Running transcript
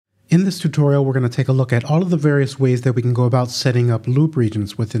In this tutorial, we're going to take a look at all of the various ways that we can go about setting up loop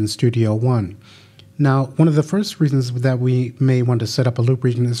regions within Studio One. Now, one of the first reasons that we may want to set up a loop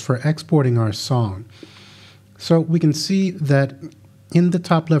region is for exporting our song. So we can see that in the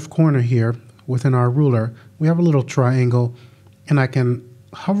top left corner here, within our ruler, we have a little triangle, and I can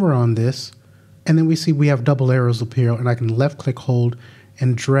hover on this, and then we see we have double arrows appear, and I can left click hold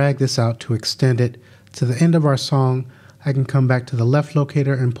and drag this out to extend it to the end of our song. I can come back to the left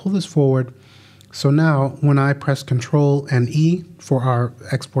locator and pull this forward. So now when I press Control and E for our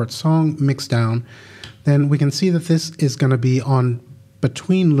export song mixdown, then we can see that this is going to be on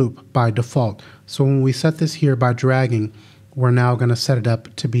between loop by default. So when we set this here by dragging, we're now going to set it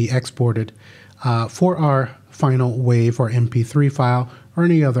up to be exported for our final WAV or MP3 file or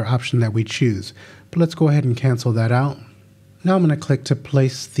any other option that we choose. But let's go ahead and cancel that out. Now I'm going to click to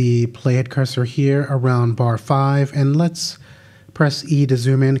place the playhead cursor here around bar 5, and let's press E to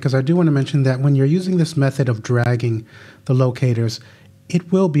zoom in, because I do want to mention that when you're using this method of dragging the locators,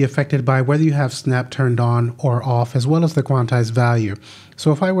 it will be affected by whether you have snap turned on or off, as well as the quantized value.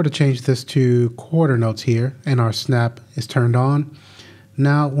 So if I were to change this to quarter notes here and our snap is turned on,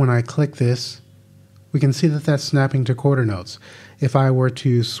 now when I click this, we can see that that's snapping to quarter notes. If I were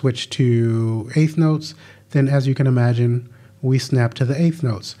to switch to eighth notes, then as you can imagine, we snap to the eighth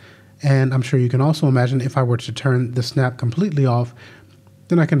notes. And I'm sure you can also imagine if I were to turn the snap completely off,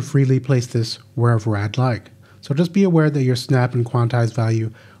 then I can freely place this wherever I'd like. So just be aware that your snap and quantized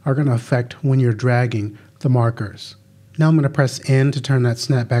value are going to affect when you're dragging the markers. Now I'm going to press N to turn that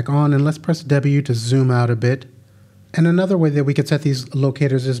snap back on, and let's press W to zoom out a bit. And another way that we could set these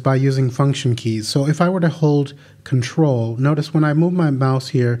locators is by using function keys. So if I were to hold Control, notice when I move my mouse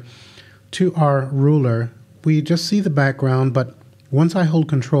here to our ruler, we just see the background, but once I hold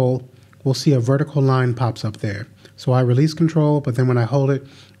Control, we'll see a vertical line pops up there. So I release Control, but then when I hold it,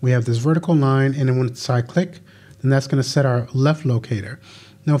 we have this vertical line, and then once I click, then that's going to set our left locator.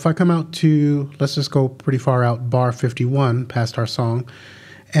 Now if I come out to, let's just go pretty far out, bar 51, past our song,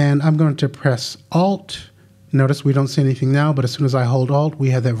 and I'm going to press Alt. Notice we don't see anything now, but as soon as I hold Alt, we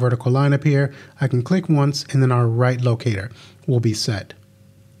have that vertical line appear. I can click once, and then our right locator will be set.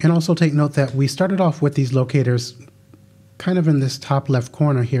 And also take note that we started off with these locators kind of in this top left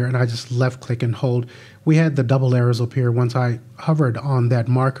corner here, and I just left click and hold. We had the double arrows appear once I hovered on that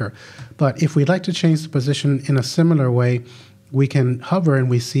marker. But if we'd like to change the position in a similar way, we can hover,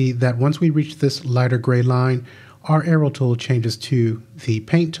 and we see that once we reach this lighter gray line, our arrow tool changes to the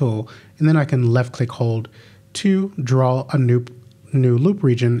paint tool, and then I can left click hold to draw a new loop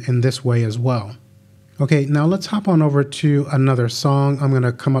region in this way as well. Okay, now let's hop on over to another song. I'm going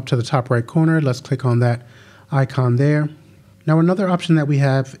to come up to the top right corner. Let's click on that icon there. Now another option that we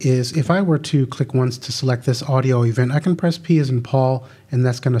have is if I were to click once to select this audio event, I can press P as in Paul, and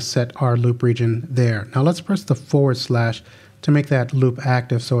that's going to set our loop region there. Now let's press the / to make that loop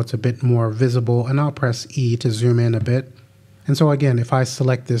active so it's a bit more visible, and I'll press E to zoom in a bit. And so again, if I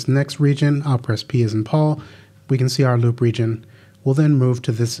select this next region, I'll press P as in Paul, we can see our loop region will then move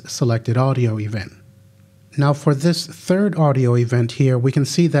to this selected audio event. Now for this third audio event here, we can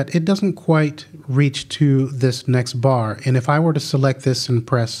see that it doesn't quite reach to this next bar. And if I were to select this and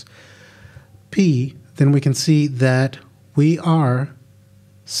press P, then we can see that we are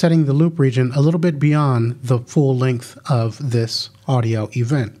setting the loop region a little bit beyond the full length of this audio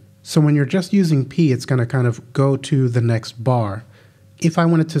event. So when you're just using P, it's going to kind of go to the next bar. If I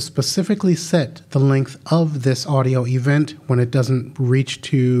wanted to specifically set the length of this audio event when it doesn't reach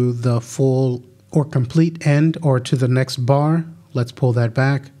to the full or complete end or to the next bar, let's pull that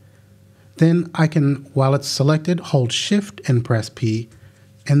back. Then I can, while it's selected, hold Shift and press P,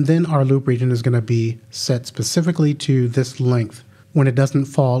 and then our loop region is going to be set specifically to this length when it doesn't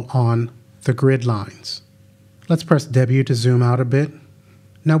fall on the grid lines. Let's press W to zoom out a bit.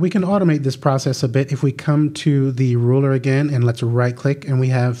 Now we can automate this process a bit if we come to the ruler again and let's right click, and we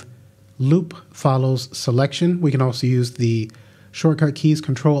have loop follows selection. We can also use the shortcut keys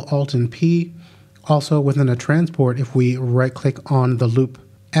Control Alt and P. Also within a transport, if we right click on the loop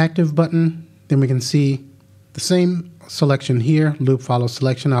active button, then we can see the same selection here, loop follows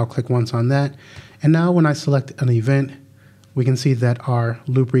selection. I'll click once on that. And now when I select an event, we can see that our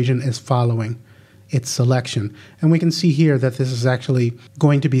loop region is following its selection. And we can see here that this is actually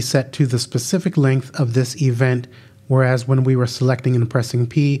going to be set to the specific length of this event, whereas when we were selecting and pressing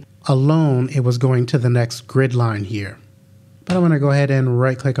P alone, it was going to the next grid line here. But I'm going to go ahead and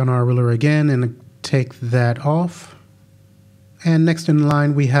right click on our ruler again and take that off. And next in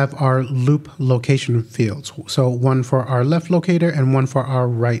line, we have our loop location fields. So one for our left locator and one for our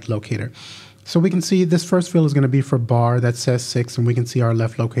right locator. So we can see this first field is going to be for bar that says 6, and we can see our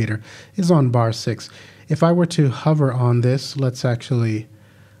left locator is on bar 6. If I were to hover on this, let's actually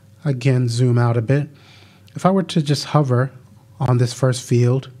again zoom out a bit. If I were to just hover on this first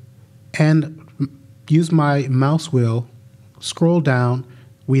field and use my mouse wheel, scroll down,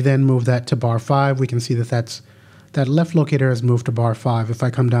 we then move that to bar 5. We can see that that left locator has moved to bar 5. If I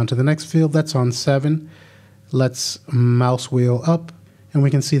come down to the next field, that's on 7. Let's mouse wheel up, and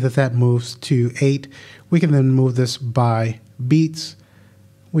we can see that that moves to 8. We can then move this by beats.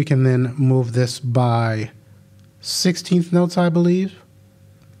 We can then move this by 16th notes, I believe.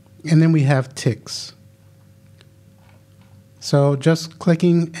 And then we have ticks. So just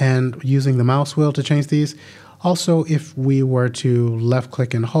clicking and using the mouse wheel to change these. Also, if we were to left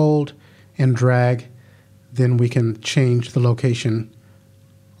click and hold and drag, then we can change the location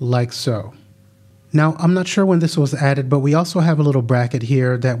like so. Now, I'm not sure when this was added, but we also have a little bracket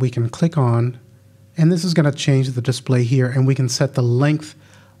here that we can click on, and this is going to change the display here, and we can set the length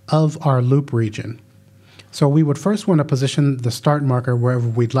of our loop region. So we would first want to position the start marker wherever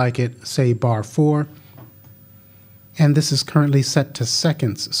we'd like it, say bar 4, and this is currently set to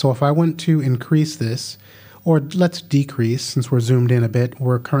seconds. So if I want to increase this, or let's decrease since we're zoomed in a bit,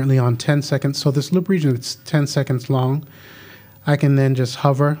 we're currently on 10 seconds, so this loop region is 10 seconds long. I can then just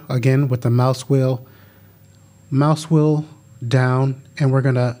hover again with the mouse wheel down, and we're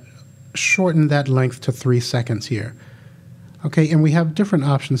going to shorten that length to 3 seconds here. Okay, and we have different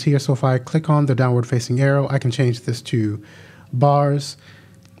options here. So if I click on the downward facing arrow, I can change this to bars,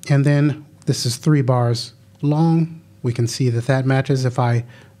 and then this is 3 bars long. We can see that that matches. If I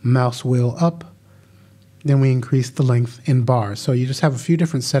mouse wheel up, then we increase the length in bars. So you just have a few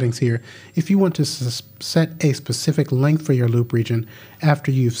different settings here. If you want to set a specific length for your loop region after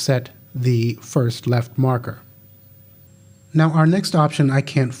you've set the first left marker. Now our next option I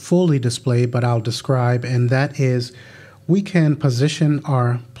can't fully display, but I'll describe, and that is we can position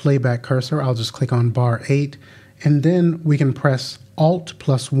our playback cursor. I'll just click on bar 8, and then we can press Alt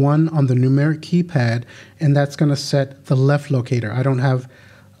plus 1 on the numeric keypad, and that's going to set the left locator. I don't have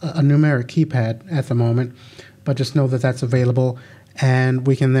a numeric keypad at the moment, but just know that that's available. And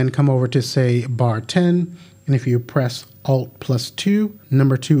we can then come over to say bar 10, and if you press Alt plus 2,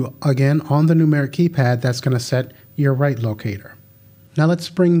 number 2 again on the numeric keypad, that's going to set your right locator. Now let's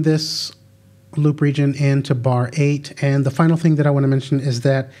bring this loop region into bar 8, and the final thing that I want to mention is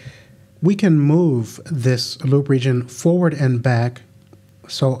that we can move this loop region forward and back.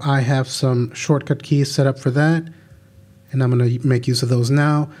 So I have some shortcut keys set up for that, and I'm going to make use of those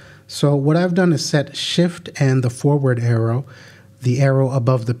now. So what I've done is set Shift and the forward arrow, the arrow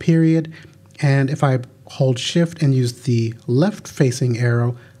above the period, and if I hold Shift and use the left facing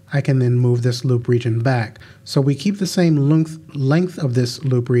arrow, I can then move this loop region back. So we keep the same length of this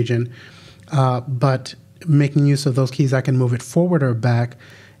loop region, but making use of those keys, I can move it forward or back.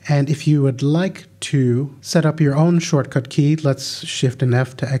 And if you would like to set up your own shortcut key, let's Shift and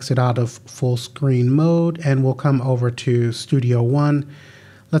F to exit out of full screen mode, and we'll come over to Studio One.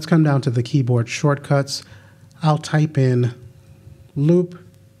 Let's come down to the keyboard shortcuts. I'll type in loop,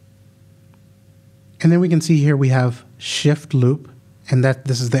 and then we can see here we have Shift Loop, and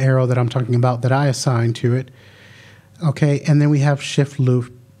this is the arrow that I'm talking about that I assigned to it. Okay, and then we have Shift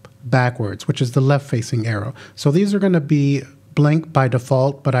Loop backwards, which is the left facing arrow. So these are going to be blank by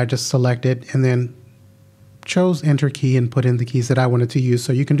default, but I just selected and then chose Enter key and put in the keys that I wanted to use.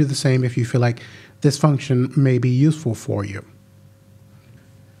 So you can do the same if you feel like this function may be useful for you.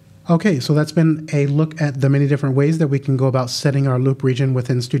 Okay, so that's been a look at the many different ways that we can go about setting our loop region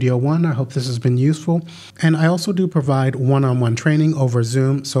within Studio One. I hope this has been useful. And I also do provide one-on-one training over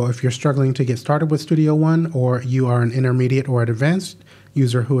Zoom. So if you're struggling to get started with Studio One, or you are an intermediate or an advanced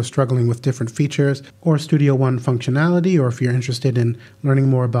user who is struggling with different features or Studio One functionality, or if you're interested in learning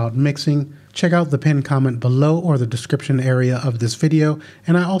more about mixing, check out the pinned comment below or the description area of this video.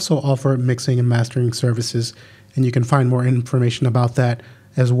 And I also offer mixing and mastering services, and you can find more information about that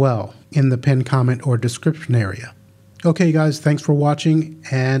as well in the pinned comment or description area. Okay guys, thanks for watching,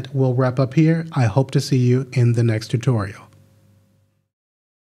 and we'll wrap up here. I hope to see you in the next tutorial.